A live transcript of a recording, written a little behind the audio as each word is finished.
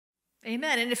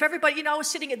Amen. And if everybody, I was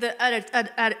sitting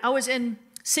I was in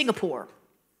Singapore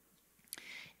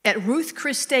at Ruth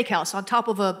Chris Steakhouse on top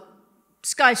of a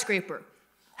skyscraper,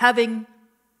 having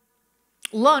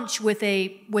lunch with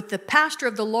the pastor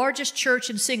of the largest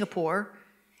church in Singapore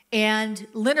and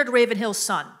Leonard Ravenhill's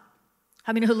son.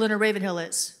 How many know who Leonard Ravenhill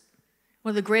is?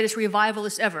 One of the greatest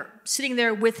revivalists ever. Sitting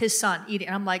there with his son eating.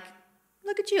 And I'm like,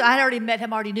 look at you. I had already met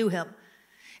him, already knew him.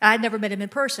 I had never met him in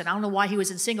person. I don't know why he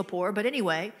was in Singapore, but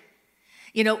anyway,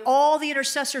 all the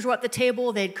intercessors were at the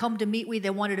table. They'd come to meet me.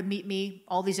 They wanted to meet me,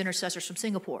 all these intercessors from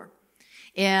Singapore.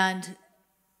 And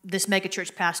this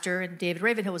megachurch pastor and David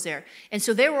Ravenhill was there. And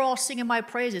so they were all singing my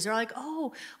praises. They're like,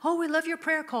 oh, we love your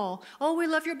prayer call. Oh, we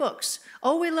love your books.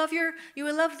 Oh, we love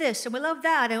this and we love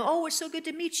that. And oh, it's so good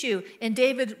to meet you. And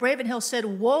David Ravenhill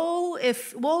said, woe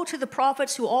to the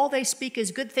prophets who all they speak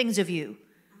is good things of you.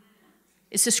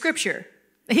 It's the scripture.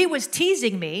 He was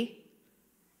teasing me.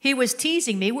 We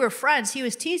were friends. He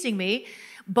was teasing me.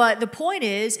 But the point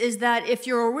is that if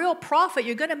you're a real prophet,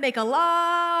 you're going to make a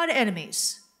lot of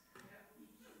enemies.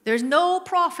 There's no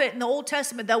prophet in the Old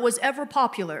Testament that was ever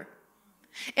popular.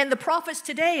 And the prophets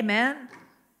today, man,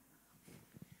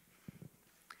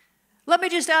 let me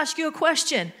just ask you a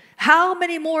question. How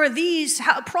many more of these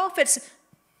prophets?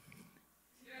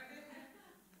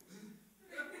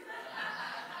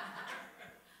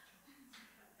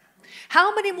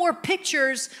 How many more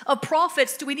pictures of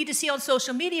prophets do we need to see on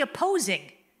social media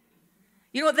posing?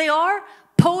 You know what they are?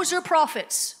 Poser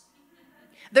prophets.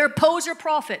 They're poser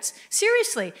prophets.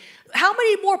 Seriously, how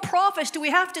many more prophets do we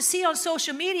have to see on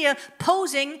social media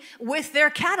posing with their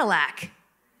Cadillac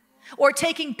or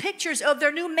taking pictures of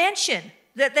their new mansion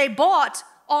that they bought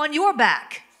on your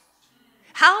back?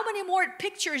 How many more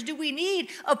pictures do we need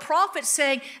of prophets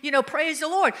saying, praise the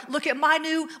Lord, look at my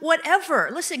new whatever.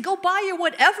 Listen, go buy your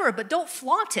whatever, but don't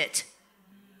flaunt it.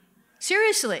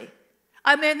 Seriously.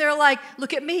 I mean, they're like,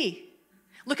 look at me.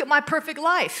 Look at my perfect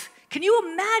life. Can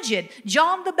you imagine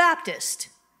John the Baptist?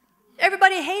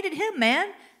 Everybody hated him,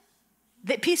 man.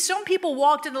 Some people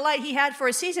walked in the light he had for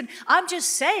a season. I'm just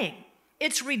saying,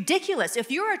 it's ridiculous.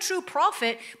 If you're a true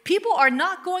prophet, people are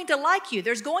not going to like you.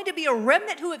 There's going to be a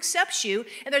remnant who accepts you,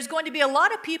 and there's going to be a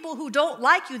lot of people who don't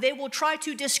like you. They will try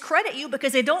to discredit you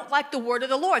because they don't like the word of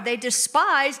the Lord. They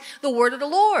despise the word of the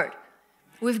Lord.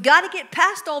 We've got to get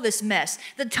past all this mess.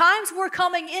 The times we're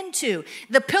coming into,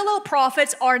 the pillow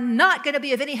prophets are not going to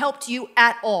be of any help to you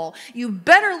at all. You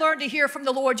better learn to hear from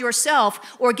the Lord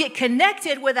yourself or get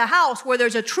connected with a house where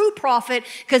there's a true prophet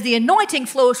because the anointing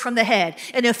flows from the head.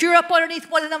 And if you're up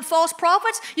underneath one of them false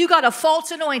prophets, you got a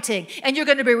false anointing. And you're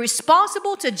going to be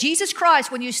responsible to Jesus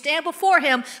Christ when you stand before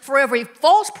him for every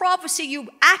false prophecy you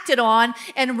acted on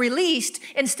and released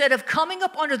instead of coming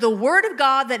up under the word of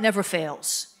God that never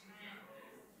fails.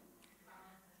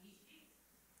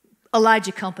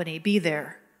 Elijah Company, be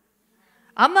there.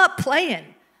 I'm not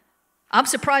playing. I'm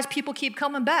surprised people keep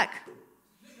coming back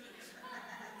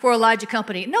for Elijah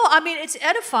Company. No, I mean, it's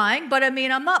edifying, but I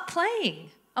mean, I'm not playing.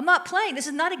 This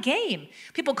is not a game.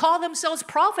 People call themselves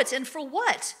prophets, and for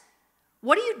what?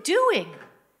 What are you doing?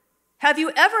 Have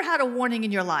you ever had a warning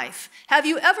in your life? Have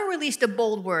you ever released a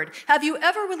bold word? Have you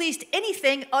ever released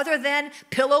anything other than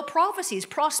pillow prophecies,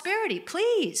 prosperity?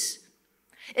 Please.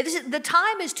 The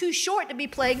time is too short to be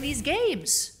playing these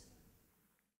games.